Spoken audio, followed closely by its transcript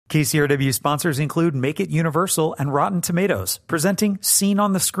KCRW sponsors include Make It Universal and Rotten Tomatoes, presenting Scene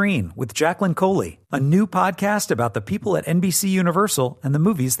on the Screen with Jacqueline Coley, a new podcast about the people at NBC Universal and the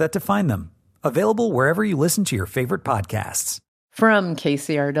movies that define them. Available wherever you listen to your favorite podcasts. From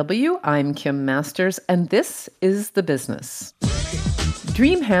KCRW, I'm Kim Masters, and this is The Business.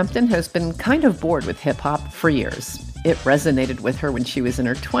 Dream Hampton has been kind of bored with hip-hop for years. It resonated with her when she was in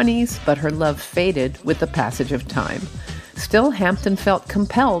her 20s, but her love faded with the passage of time. Still, Hampton felt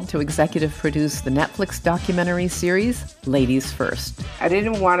compelled to executive produce the Netflix documentary series, Ladies First. I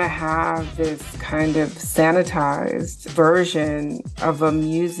didn't want to have this kind of sanitized version of a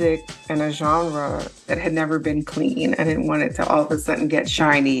music and a genre that had never been clean. I didn't want it to all of a sudden get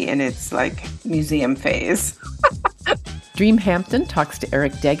shiny in its museum phase. Dream Hampton talks to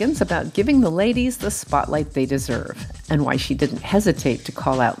Eric Deggans about giving the ladies the spotlight they deserve and why she didn't hesitate to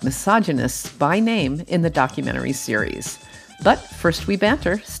call out misogynists by name in the documentary series. But first we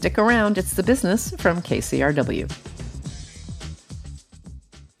banter. Stick around. It's The Business from KCRW.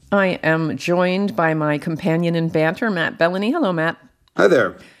 I am joined by my companion in banter, Matt Bellany. Hello, Matt. Hi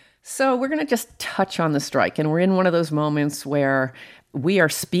there. So we're going to just touch on the strike, and we're in one of those moments where we are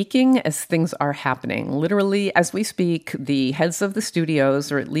speaking as things are happening. Literally, as we speak, the heads of the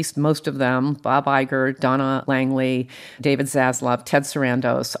studios, or at least most of them, Bob Iger, Donna Langley, David Zaslav, Ted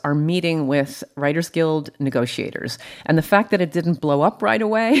Sarandos, are meeting with Writers Guild negotiators. And the fact that it didn't blow up right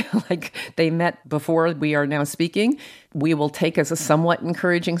away, like they met before we are now speaking, we will take as a somewhat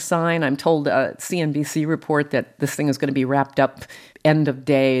encouraging sign. I'm told a CNBC report that this thing is going to be wrapped up end of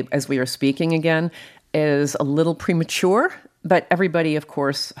day as we are speaking again is a little premature. But everybody, of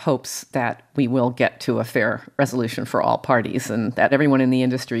course, hopes that we will get to a fair resolution for all parties and that everyone in the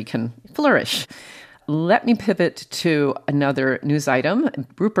industry can flourish. Let me pivot to another news item.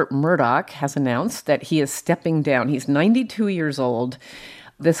 Rupert Murdoch has announced that he is stepping down. He's 92 years old.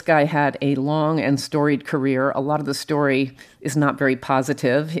 This guy had a long and storied career. A lot of the story is not very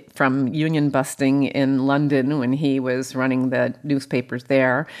positive, from union busting in London when he was running the newspapers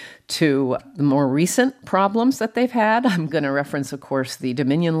there to the more recent problems that they've had. I'm going to reference, of course, the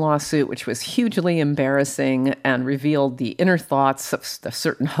Dominion lawsuit, which was hugely embarrassing and revealed the inner thoughts of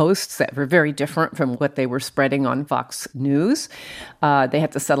certain hosts that were very different from what they were spreading on Fox News. They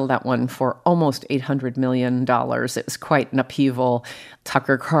had to settle that one for almost $800 million. It was quite an upheaval.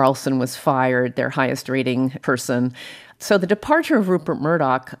 Tucker Carlson was fired, their highest rating person. So the departure of Rupert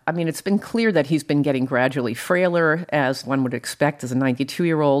Murdoch, I mean, it's been clear that he's been getting gradually frailer, as one would expect as a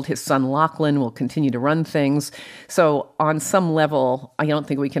 92-year-old. His son Lachlan will continue to run things. So on some level, I don't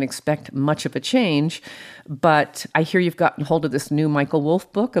think we can expect much of a change. But I hear you've gotten hold of this new Michael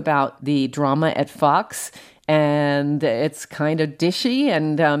Wolff book about the drama at Fox. And it's kind of dishy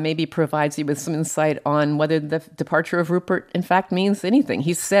and maybe provides you with some insight on whether the departure of Rupert, in fact, means anything.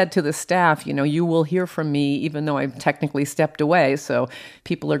 He said to the staff, you will hear from me even though I've technically stepped away. So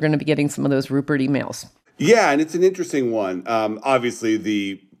people are going to be getting some of those Rupert emails. Yeah, and it's an interesting one. Obviously,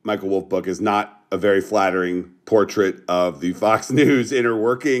 the Michael Wolff book is not a very flattering portrait of the Fox News inner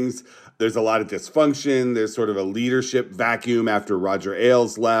workings. There's a lot of dysfunction. There's sort of a leadership vacuum after Roger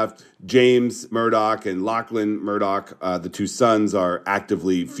Ailes left. James Murdoch and Lachlan Murdoch, the two sons, are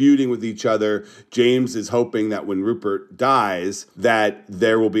actively feuding with each other. James is hoping that when Rupert dies, that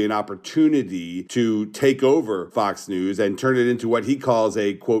there will be an opportunity to take over Fox News and turn it into what he calls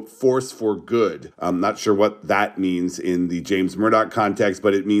a, quote, force for good. I'm not sure what that means in the James Murdoch context,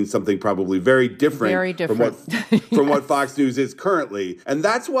 but it means something probably very different, from what Fox News is currently. And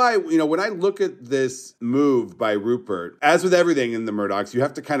that's why, when I look at this move by Rupert, as with everything in the Murdochs, you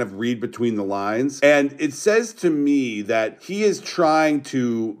have to kind of read between the lines. And it says to me that he is trying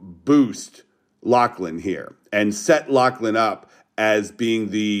to boost Lachlan here and set Lachlan up as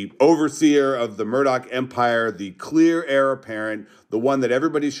being the overseer of the Murdoch empire, the clear heir apparent, the one that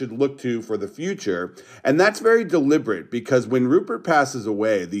everybody should look to for the future. And that's very deliberate because when Rupert passes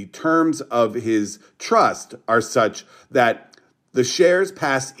away, the terms of his trust are such that the shares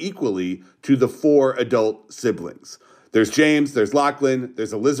pass equally to the 4 adult siblings. There's James, there's Lachlan,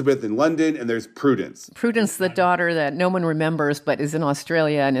 there's Elizabeth in London, and there's Prudence. Prudence, the daughter that no one remembers, but is in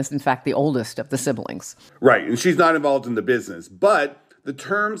Australia and is, in fact, the oldest of the siblings. Right, and she's not involved in the business. But the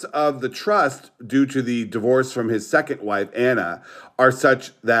terms of the trust, due to the divorce from his second wife, Anna, are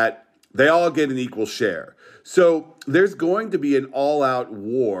such that they all get an equal share. So there's going to be an all-out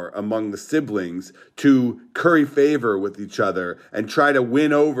war among the siblings to curry favor with each other and try to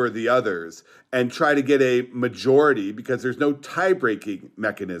win over the others and try to get a majority because there's no tie-breaking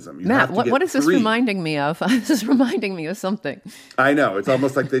mechanism. Matt, what is this reminding me of? This is reminding me of something. I know. It's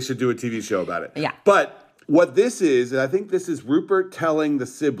almost like they should do a TV show about it. Yeah. But What this is, and I think this is Rupert telling the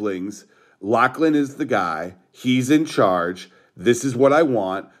siblings, Lachlan is the guy, he's in charge, this is what I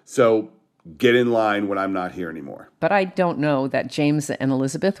want, so get in line when I'm not here anymore. But I don't know that James and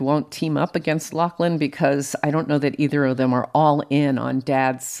Elizabeth won't team up against Lachlan, because I don't know that either of them are all in on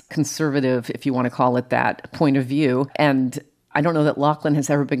Dad's conservative, if you want to call it that, point of view. And I don't know that Lachlan has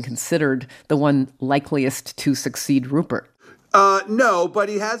ever been considered the one likeliest to succeed Rupert. No, but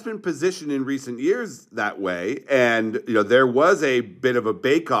he has been positioned in recent years that way. And, there was a bit of a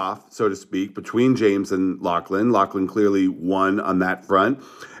bake-off, so to speak, between James and Lachlan. Lachlan clearly won on that front.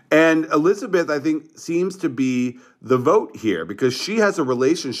 And Elizabeth, I think, seems to be the vote here because she has a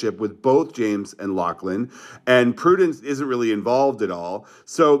relationship with both James and Lachlan, and Prudence isn't really involved at all.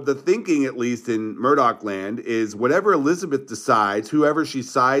 So the thinking, at least in Murdoch land, is whatever Elizabeth decides, whoever she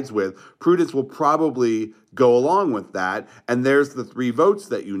sides with, Prudence will probably go along with that. And there's the 3 votes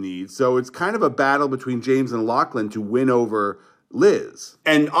that you need. So it's kind of a battle between James and Lachlan to win over Liz.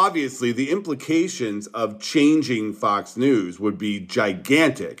 And obviously the implications of changing Fox News would be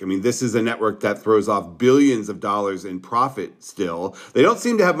gigantic. I mean, this is a network that throws off billions of dollars in profit still. They don't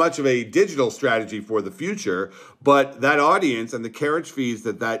seem to have much of a digital strategy for the future, but that audience and the carriage fees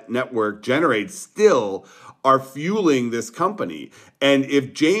that network generates still are fueling this company. And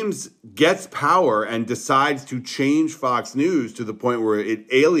if James gets power and decides to change Fox News to the point where it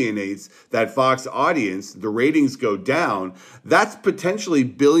alienates that Fox audience, the ratings go down, that's potentially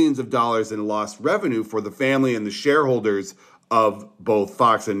billions of dollars in lost revenue for the family and the shareholders of both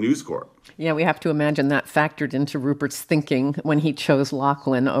Fox and News Corp. Yeah, we have to imagine that factored into Rupert's thinking when he chose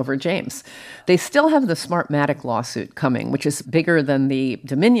Lachlan over James. They still have the Smartmatic lawsuit coming, which is bigger than the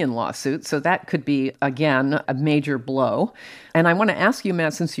Dominion lawsuit, so that could be, again, a major blow. And I want to ask you,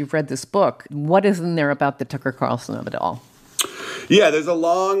 Matt, since you've read this book, what is in there about the Tucker Carlson of it all? Yeah, there's a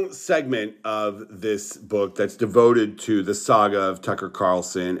long segment of this book that's devoted to the saga of Tucker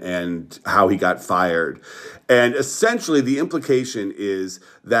Carlson and how he got fired. And essentially, the implication is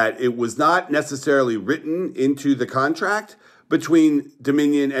that it was not necessarily written into the contract between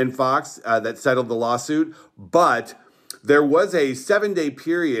Dominion and Fox that settled the lawsuit, but there was a 7-day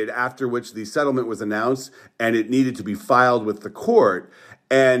period after which the settlement was announced, and it needed to be filed with the court.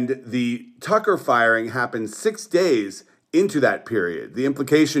 And the Tucker firing happened 6 days into that period. The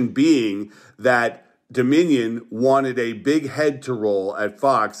implication being that Dominion wanted a big head to roll at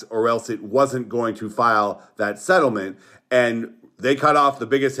Fox, or else it wasn't going to file that settlement. And they cut off the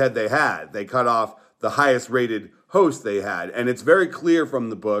biggest head they had. They cut off the highest rated host they had. And it's very clear from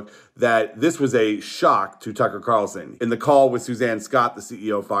the book that this was a shock to Tucker Carlson. In the call with Suzanne Scott, the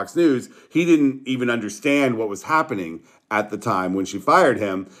CEO of Fox News, he didn't even understand what was happening at the time when she fired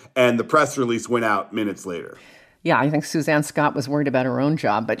him. And the press release went out minutes later. Yeah, I think Suzanne Scott was worried about her own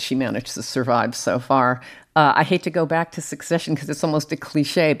job, but she managed to survive so far. I hate to go back to Succession because it's almost a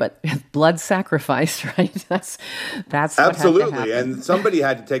cliche, but blood sacrifice, right? That's absolutely. And somebody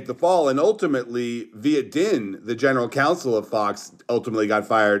had to take the fall. And ultimately, Viet Din, the general counsel of Fox, ultimately got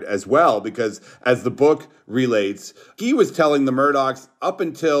fired as well, because as the book relates, he was telling the Murdochs up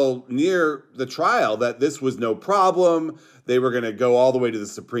until near the trial that this was no problem. They were going to go all the way to the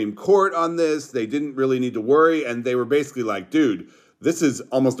Supreme Court on this. They didn't really need to worry. And they were basically like, dude, this is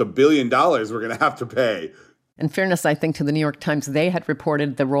almost $1 billion we're going to have to pay. In fairness, I think to the New York Times, they had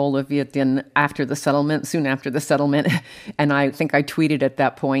reported the role of Viet Din after the settlement, soon after the settlement. And I think I tweeted at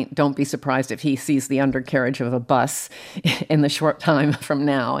that point, don't be surprised if he sees the undercarriage of a bus in the short time from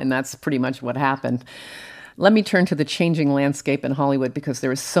now. And that's pretty much what happened. Let me turn to the changing landscape in Hollywood because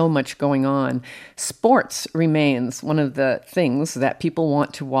there is so much going on. Sports remains one of the things that people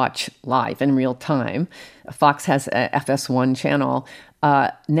want to watch live in real time. Fox has a FS1 channel.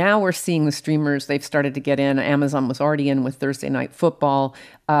 Now we're seeing the streamers, they've started to get in. Amazon was already in with Thursday Night Football.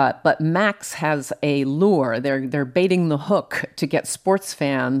 But Max has a lure. They're baiting the hook to get sports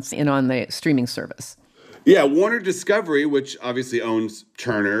fans in on the streaming service. Yeah, Warner Discovery, which obviously owns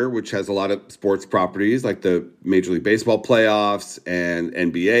Turner, which has a lot of sports properties like the Major League Baseball playoffs and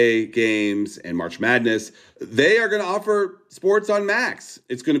NBA games and March Madness, they are going to offer sports on Max.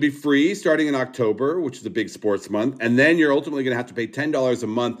 It's going to be free starting in October, which is a big sports month. And then you're ultimately going to have to pay $10 a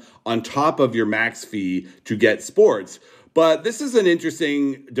month on top of your Max fee to get sports. But this is an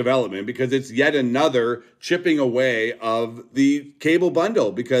interesting development because it's yet another chipping away of the cable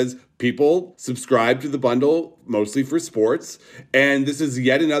bundle because people subscribe to the bundle mostly for sports. And this is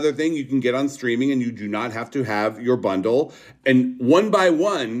yet another thing you can get on streaming and you do not have to have your bundle. And one by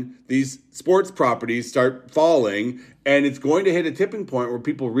one, these sports properties start falling and it's going to hit a tipping point where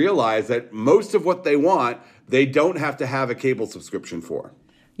people realize that most of what they want, they don't have to have a cable subscription for.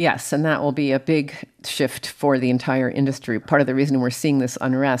 Yes, and that will be a big shift for the entire industry. Part of the reason we're seeing this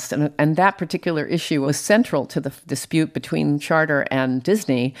unrest. And that particular issue was central to the dispute between Charter and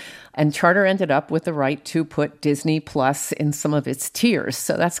Disney. And Charter ended up with the right to put Disney Plus in some of its tiers.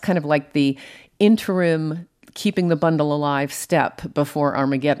 So that's kind of like the interim keeping the bundle alive step before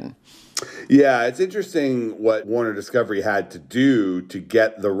Armageddon. Yeah, it's interesting what Warner Discovery had to do to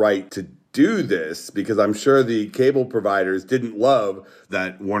get the right to do this, because I'm sure the cable providers didn't love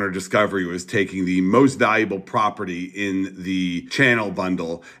that Warner Discovery was taking the most valuable property in the channel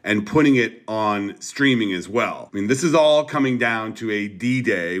bundle and putting it on streaming as well. I mean, this is all coming down to a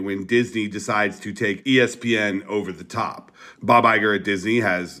D-Day when Disney decides to take ESPN over the top. Bob Iger at Disney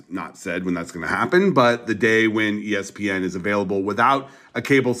has not said when that's going to happen, but the day when ESPN is available without a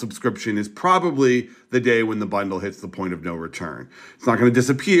cable subscription is probably the day when the bundle hits the point of no return. It's not going to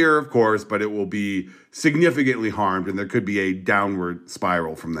disappear, of course, but it will be significantly harmed, and there could be a downward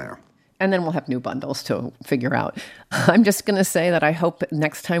spiral from there. And then we'll have new bundles to figure out. I'm just going to say that I hope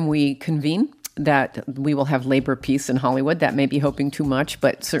next time we convene that we will have labor peace in Hollywood. That may be hoping too much,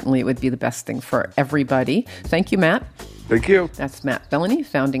 but certainly it would be the best thing for everybody. Thank you, Matt. Thank you. That's Matt Bellany,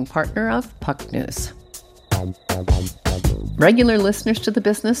 founding partner of Puck News. Regular listeners to the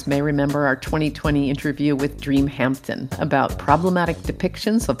business may remember our 2020 interview with Dream Hampton about problematic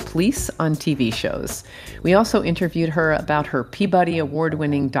depictions of police on TV shows. We also interviewed her about her Peabody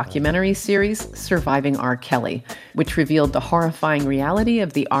Award-winning documentary series, Surviving R. Kelly, which revealed the horrifying reality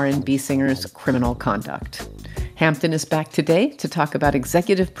of the R&B singer's criminal conduct. Hampton is back today to talk about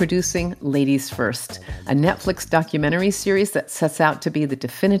executive producing Ladies First, a Netflix documentary series that sets out to be the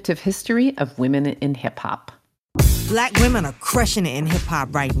definitive history of women in hip-hop. Black women are crushing it in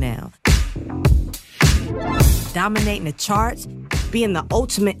hip-hop right now. Dominating the charts, being the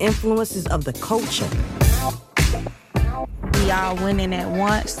ultimate influences of the culture. We all winning at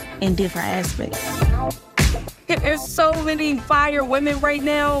once in different aspects. There's so many fire women right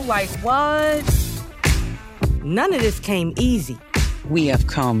now, like what? None of this came easy. We have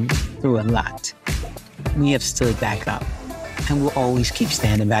come through a lot. We have stood back up, and we'll always keep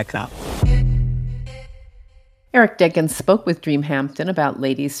standing back up. Eric Deggans spoke with Dream Hampton about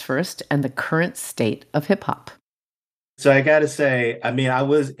Ladies First and the current state of hip-hop. So I got to say, I mean, I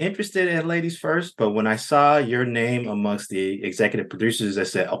was interested in Ladies First, but when I saw your name amongst the executive producers, I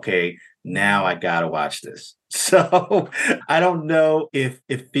said, okay, now I got to watch this. So I don't know if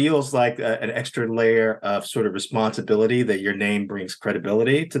it feels like an extra layer of sort of responsibility that your name brings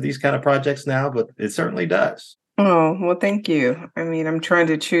credibility to these kind of projects now, but it certainly does. Oh, well, thank you. I mean, I'm trying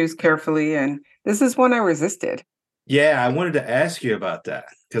to choose carefully, and this is one I resisted. Yeah, I wanted to ask you about that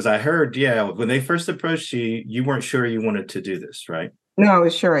because I heard, when they first approached you, you weren't sure you wanted to do this, right? No, I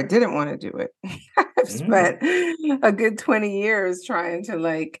was sure I didn't want to do it. I've spent a good 20 years trying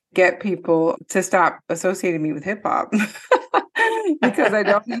to get people to stop associating me with hip hop because I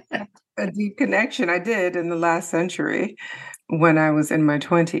don't have a deep connection. I did in the last century when I was in my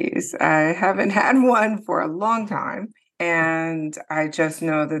 20s. I haven't had one for a long time. And I just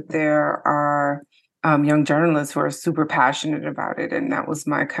know that there are young journalists who are super passionate about it. And that was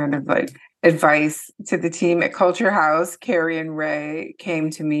my kind of advice to the team at Culture House. Carrie and Ray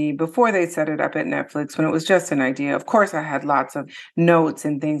came to me before they set it up at Netflix when it was just an idea. Of course, I had lots of notes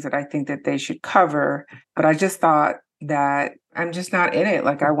and things that I think that they should cover, but I just thought that I'm just not in it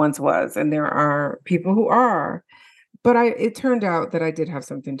like I once was. And there are people who are. But it turned out that I did have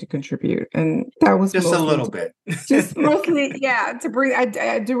something to contribute. And that was just a little bit. Just mostly, to bring,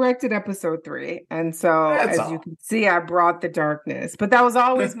 I directed episode 3. And so you can see, I brought the darkness, but that was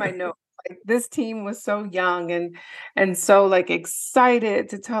always my note. This team was so young and so excited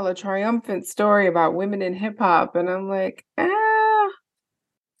to tell a triumphant story about women in hip hop. And I'm like,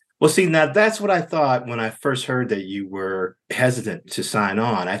 Well, see, now that's what I thought when I first heard that you were hesitant to sign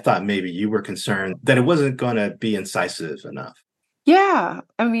on. I thought maybe you were concerned that it wasn't going to be incisive enough. Yeah.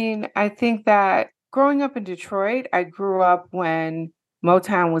 I mean, I think that growing up in Detroit, I grew up when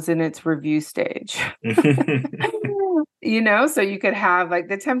Motown was in its review stage. So you could have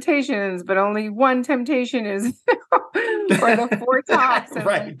the Temptations, but only one Temptation is, or the Four Tops. And,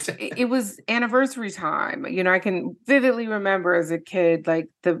 right. It was anniversary time. I can vividly remember as a kid, the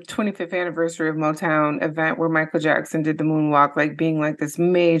 25th anniversary of Motown event where Michael Jackson did the moonwalk, being this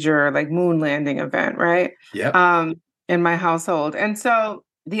major, moon landing event, right? Yeah. In my household. And so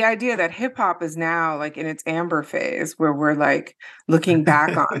the idea that hip hop is now like in its amber phase where we're like looking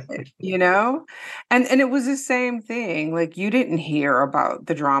back on it, you know? And it was the same thing. Like you didn't hear about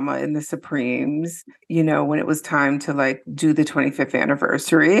the drama in the Supremes, you know, when it was time to like do the 25th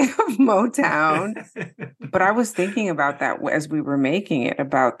anniversary of Motown. But I was thinking about that as we were making it,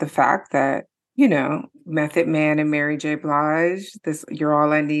 about the fact that, you know, Method Man and Mary J. Blige, this You're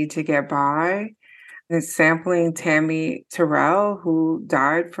All I Need to Get By. It's sampling Tammy Terrell, who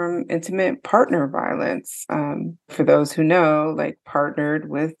died from intimate partner violence. For those who know, like partnered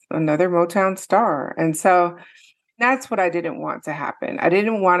with another Motown star. And so that's what I didn't want to happen. I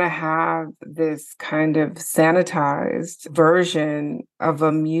didn't want to have this kind of sanitized version of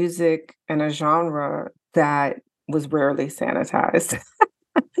a music and a genre that was rarely sanitized.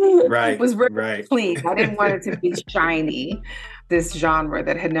 Right. Was really right. clean. I didn't want it to be shiny, this genre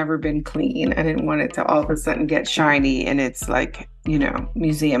that had never been clean. I didn't want it to all of a sudden get shiny in its like, you know,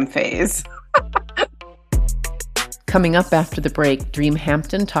 museum phase. Coming up after the break, Dream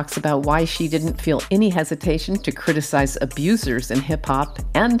Hampton talks about why she didn't feel any hesitation to criticize abusers in hip-hop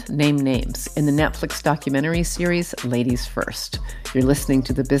and name names in the Netflix documentary series Ladies First. You're listening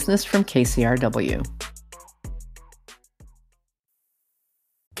to The Business from KCRW.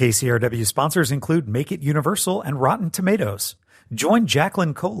 KCRW sponsors include Make It Universal and Rotten Tomatoes. Join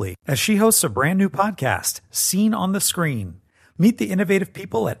Jacqueline Coley as she hosts a brand new podcast, Seen on the Screen. Meet the innovative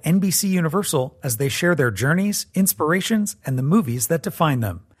people at NBC Universal as they share their journeys, inspirations, and the movies that define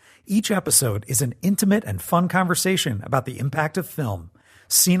them. Each episode is an intimate and fun conversation about the impact of film.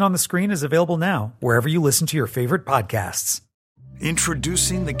 Seen on the Screen is available now wherever you listen to your favorite podcasts.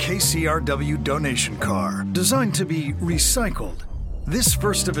 Introducing the KCRW donation car, designed to be recycled. This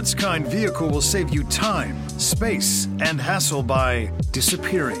first-of-its-kind vehicle will save you time, space, and hassle by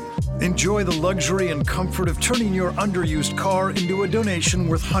disappearing. Enjoy the luxury and comfort of turning your underused car into a donation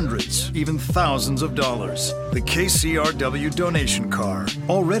worth hundreds, even thousands of dollars. The KCRW donation car,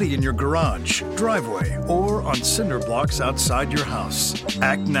 already in your garage, driveway, or on cinder blocks outside your house.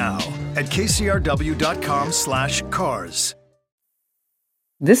 Act now at kcrw.com/cars.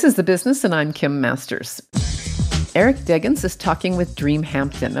 This is The Business, and I'm Kim Masters. Eric Deggans is talking with Dream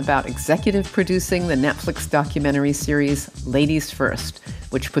Hampton about executive producing the Netflix documentary series Ladies First,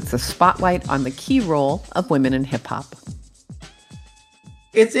 which puts a spotlight on the key role of women in hip-hop.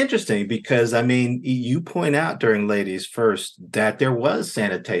 It's interesting because, I mean, you point out during Ladies First that there was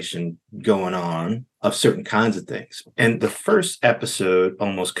sanitation going on of certain kinds of things. And the first episode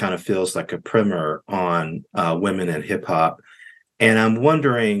almost kind of feels like a primer on women in hip-hop. And I'm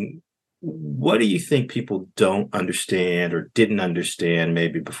wondering, what do you think people don't understand or didn't understand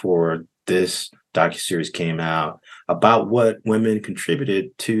maybe before this docuseries came out about what women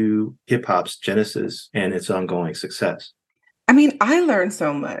contributed to hip hop's genesis and its ongoing success? I mean, I learned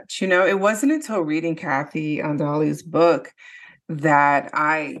so much. You know, it wasn't until reading Kathy Andali's book that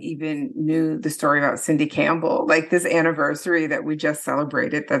I even knew the story about Cindy Campbell, like this anniversary that we just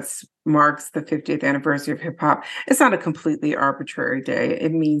celebrated that marks the 50th anniversary of hip hop. It's not a completely arbitrary day.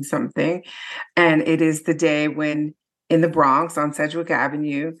 It means something. And it is the day when in the Bronx on Sedgwick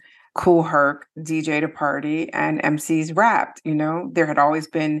Avenue, Kool Herc DJ'd a party and MCs rapped. You know, there had always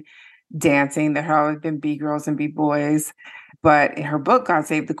been dancing, there had always been B-girls and B-boys. But in her book, God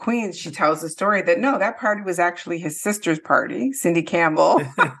Save the Queen, she tells the story that no, that party was actually his sister's party, Cindy Campbell.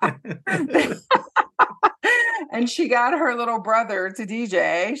 And she got her little brother to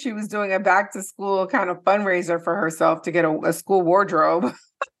DJ. She was doing a back to school kind of fundraiser for herself to get a school wardrobe.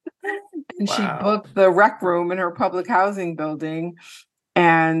 And wow. She booked the rec room in her public housing building.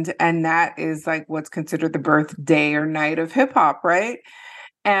 And that is like what's considered the birthday or night of hip hop, right?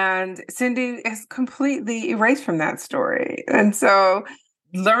 And Cindy is completely erased from that story. And so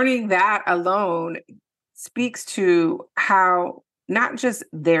learning that alone speaks to how not just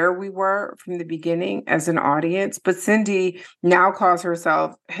there we were from the beginning as an audience, but Cindy now calls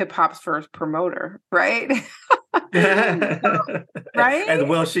herself hip hop's first promoter, right? Right? And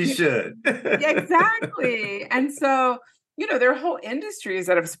well, she should. Exactly. And so, you know, there are whole industries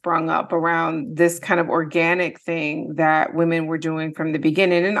that have sprung up around this kind of organic thing that women were doing from the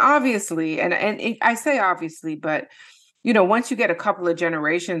beginning. And obviously, and I say obviously, but, you know, once you get a couple of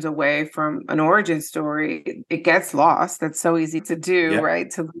generations away from an origin story, it gets lost. That's so easy to do,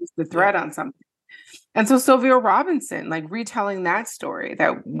 right? To lose the thread on something. And so Sylvia Robinson, like retelling that story,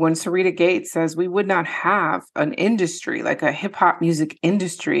 that when Sarita Gates says we would not have an industry, like a hip hop music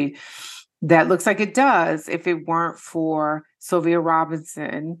industry, that looks like it does if it weren't for Sylvia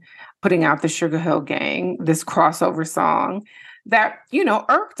Robinson putting out the Sugar Hill Gang, this crossover song that,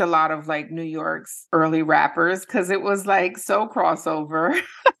 irked a lot of like New York's early rappers because it was like so crossover.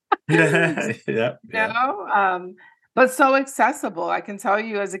 Yeah. But so accessible. I can tell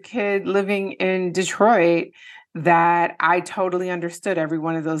you as a kid living in Detroit that I totally understood every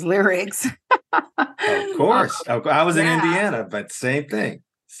one of those lyrics. Of course. I was in Indiana, but same thing.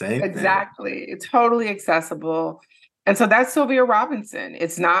 Exactly. It's totally accessible. And so that's Sylvia Robinson.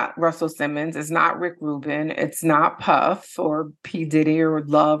 It's not Russell Simmons. It's not Rick Rubin. It's not Puff or P. Diddy or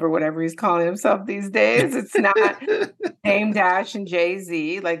Love or whatever he's calling himself these days. It's not Dame Dash and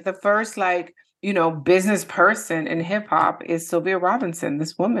Jay-Z. Like the first, business person in hip hop is Sylvia Robinson,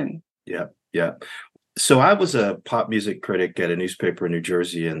 this woman. Yeah. So I was a pop music critic at a newspaper in New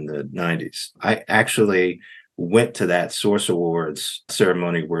Jersey in the 90s. I actually went to that Source Awards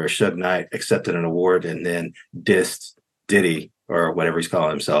ceremony where Suge Knight accepted an award and then dissed Diddy or whatever he's calling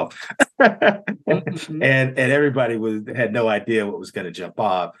himself. Mm-hmm. and everybody had no idea what was going to jump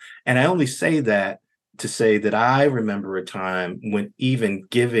off. And I only say that to say that I remember a time when even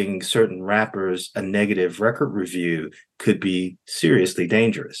giving certain rappers a negative record review could be seriously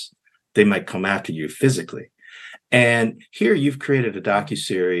dangerous. They might come after you physically. And here you've created a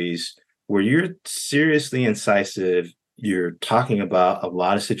docuseries where you're seriously incisive. You're talking about a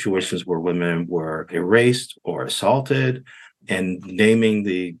lot of situations where women were erased or assaulted and naming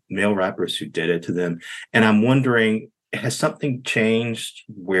the male rappers who did it to them. And I'm wondering, has something changed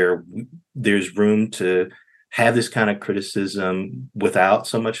where there's room to have this kind of criticism without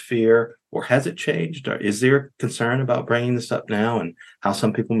so much fear? Or has it changed? Or is there concern about bringing this up now and how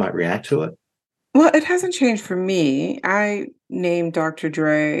some people might react to it? Well, it hasn't changed for me. I named Dr.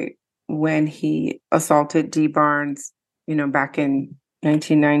 Dre when he assaulted Dee Barnes, back in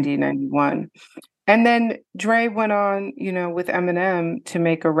 1990, 91. And then Dre went on, with Eminem to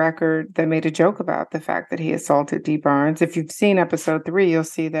make a record that made a joke about the fact that he assaulted Dee Barnes. If you've seen episode 3, you'll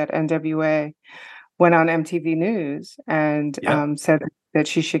see that NWA went on MTV News and said that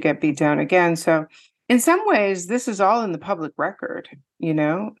she should get beat down again. So in some ways, this is all in the public record,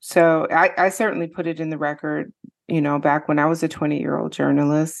 So I certainly put it in the record, back when I was a 20-year-old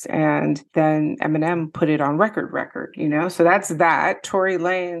journalist, and then Eminem put it on record, So that's that. Tory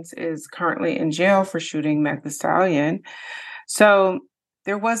Lanez is currently in jail for shooting Meg Thee Stallion. So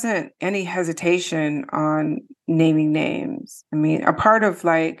there wasn't any hesitation on naming names. I mean, a part of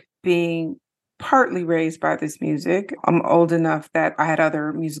being partly raised by this music. I'm old enough that I had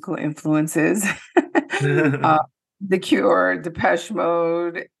other musical influences. The Cure, Depeche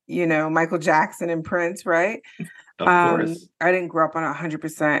Mode, Michael Jackson and Prince, right? Of course. I didn't grow up on a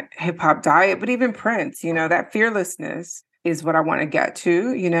 100% hip hop diet, but even Prince, that fearlessness is what I want to get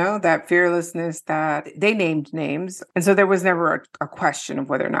to, that fearlessness that they named names. And so there was never a question of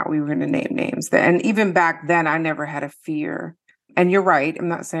whether or not we were going to name names. And even back then, I never had a fear. And you're right. I'm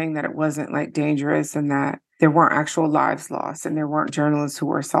not saying that it wasn't dangerous and that there weren't actual lives lost and there weren't journalists who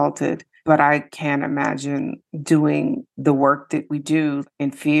were assaulted. But I can't imagine doing the work that we do in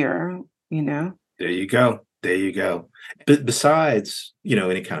fear, There you go. But besides,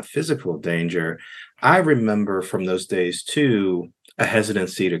 any kind of physical danger, I remember from those days, too, a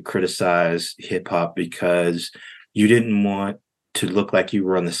hesitancy to criticize hip hop because you didn't want to look like you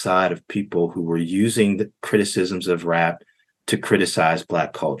were on the side of people who were using the criticisms of rap to criticize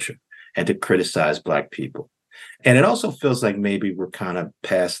Black culture and to criticize Black people. And it also feels like maybe we're kind of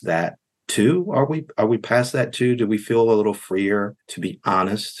past that too. Are we past that too? Do we feel a little freer to be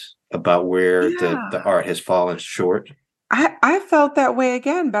honest about where the art has fallen short? I felt that way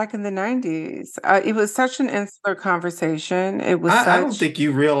again back in the 90s. It was such an insular conversation. It was I don't think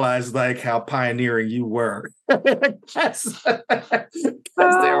you realized how pioneering you were. Because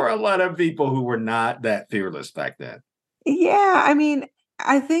there were a lot of people who were not that fearless back then. Yeah, I mean,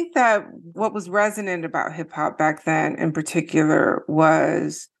 I think that what was resonant about hip hop back then in particular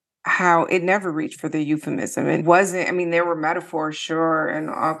was how it never reached for the euphemism. It wasn't, there were metaphors, sure, and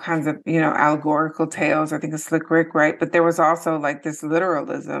all kinds of, allegorical tales. I think of Slick Rick, right? But there was also this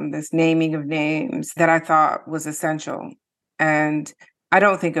literalism, this naming of names that I thought was essential. And I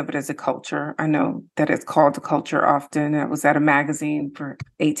don't think of it as a culture. I know that it's called a culture often. I was at a magazine for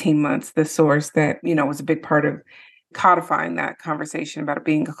 18 months, The Source, that, was a big part of codifying that conversation about it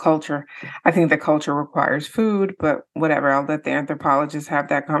being a culture. I think that culture requires food, but whatever, I'll let the anthropologists have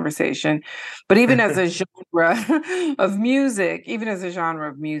that conversation. But even as a genre of music,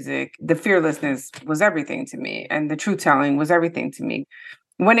 the fearlessness was everything to me. And the truth-telling was everything to me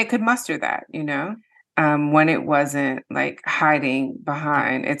when it could muster that, when it wasn't hiding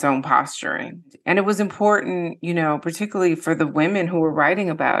behind its own posturing. And it was important, particularly for the women who were writing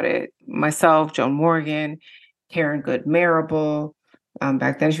about it, myself, Joan Morgan, Karen Good Marable.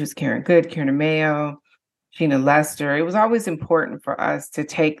 Back then she was Karen Good, Karen Mayo, Sheena Lester. It was always important for us to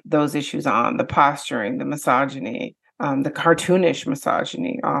take those issues on, the posturing, the misogyny, the cartoonish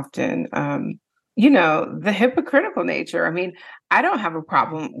misogyny often, the hypocritical nature. I mean, I don't have a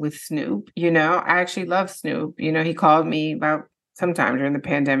problem with Snoop, I actually love Snoop. He called me about sometime during the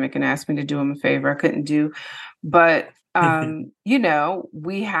pandemic and asked me to do him a favor I couldn't do. But,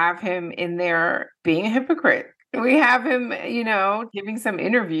 we have him in there being a hypocrite. We have him, giving some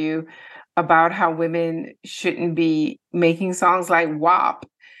interview about how women shouldn't be making songs like WAP.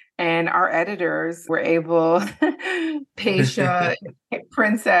 And our editors were able, Paisha,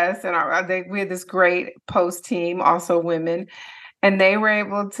 Princess, and we had this great post team, also women. And they were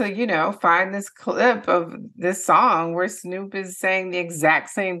able to, find this clip of this song where Snoop is saying the exact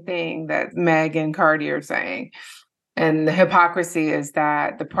same thing that Meg and Cardi are saying. And the hypocrisy is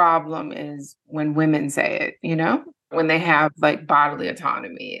that the problem is when women say it, when they have like bodily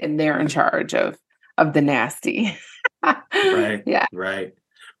autonomy and they're in charge of the nasty. Right. Yeah. Right.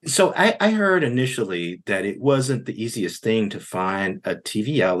 So I heard initially that it wasn't the easiest thing to find a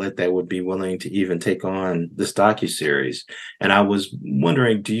TV outlet that would be willing to even take on this docuseries. And I was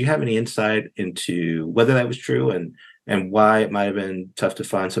wondering, do you have any insight into whether that was true and why it might have been tough to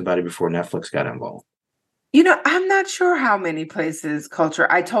find somebody before Netflix got involved? I'm not sure how many places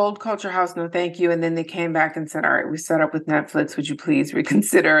I told Culture House, no, thank you. And then they came back and said, all right, we set up with Netflix. Would you please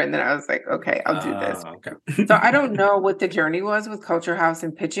reconsider? And then I was like, okay, I'll do this. Okay. So I don't know what the journey was with Culture House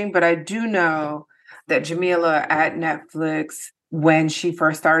and pitching, but I do know that Jamila at Netflix, when she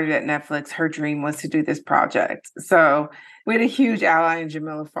first started at Netflix, her dream was to do this project. So we had a huge ally in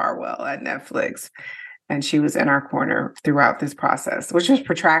Jamila Farwell at Netflix. And she was in our corner throughout this process, which was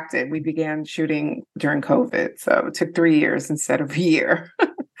protracted. We began shooting during COVID. So it took 3 years instead of a year.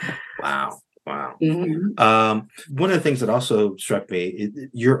 Wow. Mm-hmm. One of the things that also struck me,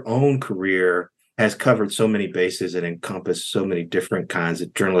 your own career has covered so many bases and encompassed so many different kinds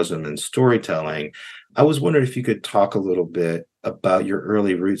of journalism and storytelling. I was wondering if you could talk a little bit about your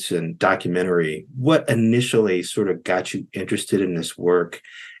early roots in documentary. What initially sort of got you interested in this work?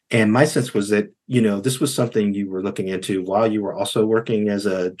 And my sense was that, this was something you were looking into while you were also working as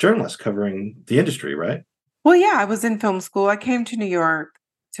a journalist covering the industry, right? Well, yeah, I was in film school. I came to New York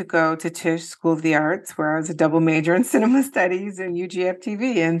to go to Tisch School of the Arts, where I was a double major in cinema studies and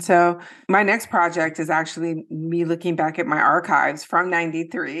UGF-TV. And so my next project is actually me looking back at my archives from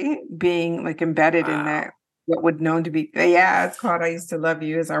 93, being like embedded in that, what would known to be, it's called I Used to Love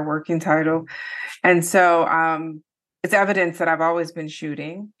You is our working title. And so, it's evidence that I've always been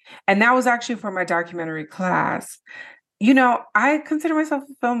shooting. And that was actually for my documentary class. I consider myself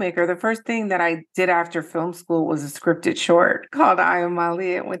a filmmaker. The first thing that I did after film school was a scripted short called I Am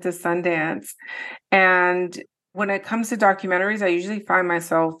Ali. It went to Sundance. And when it comes to documentaries, I usually find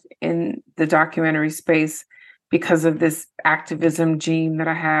myself in the documentary space because of this activism gene that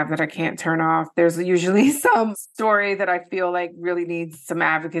I have that I can't turn off. There's usually some story that I feel like really needs some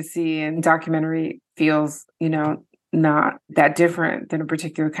advocacy, and documentary feels, not that different than a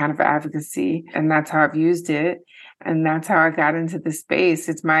particular kind of advocacy. And that's how I've used it. And that's how I got into the space.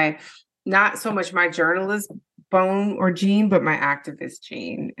 It's not so much my journalist bone or gene, but my activist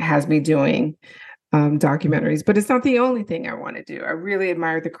gene has me doing documentaries. But it's not the only thing I want to do. I really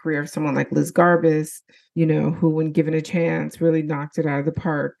admire the career of someone like Liz Garbus, who, when given a chance, really knocked it out of the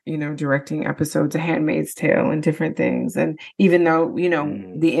park, directing episodes of Handmaid's Tale and different things. And even though,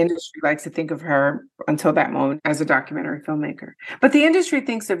 the industry likes to think of her until that moment as a documentary filmmaker, but the industry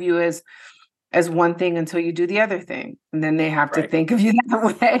thinks of you as one thing until you do the other thing. And then they have to think of you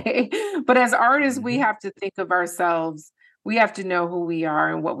that way. But as artists, we have to think of ourselves. We have to know who we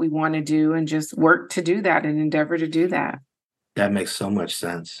are and what we want to do and just work to do that and endeavor to do that. That makes so much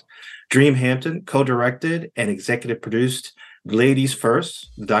sense. Dream Hampton, co-directed and executive produced Ladies First.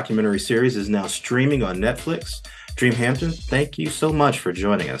 The documentary series is now streaming on Netflix. Dream Hampton, thank you so much for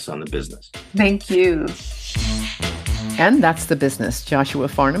joining us on The Business. Thank you. And that's The Business. Joshua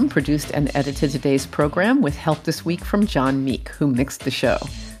Farnham produced and edited today's program with help this week from John Meek, who mixed the show.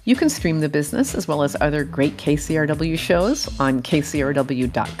 You can stream The Business as well as other great KCRW shows on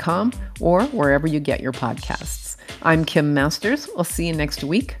kcrw.com or wherever you get your podcasts. I'm Kim Masters. We'll see you next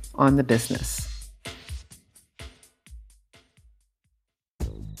week on The Business.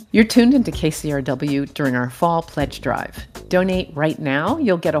 You're tuned into KCRW during our Fall Pledge Drive. Donate right now.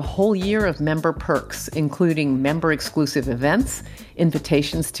 You'll get a whole year of member perks, including member-exclusive events,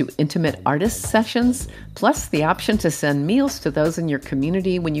 invitations to intimate artist sessions, plus the option to send meals to those in your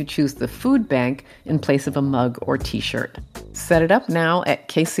community when you choose the food bank in place of a mug or t-shirt. Set it up now at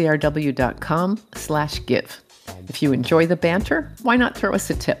kcrw.com/give. If you enjoy the banter, why not throw us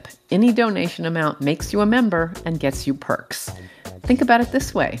a tip? Any donation amount makes you a member and gets you perks. Think about it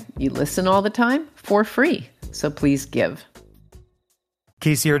this way. You listen all the time for free, so please give.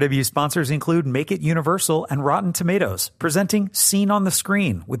 KCRW sponsors include Make It Universal and Rotten Tomatoes, presenting Scene on the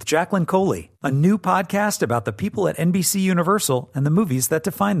Screen with Jacqueline Coley, a new podcast about the people at NBC Universal and the movies that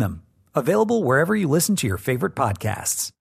define them. Available wherever you listen to your favorite podcasts.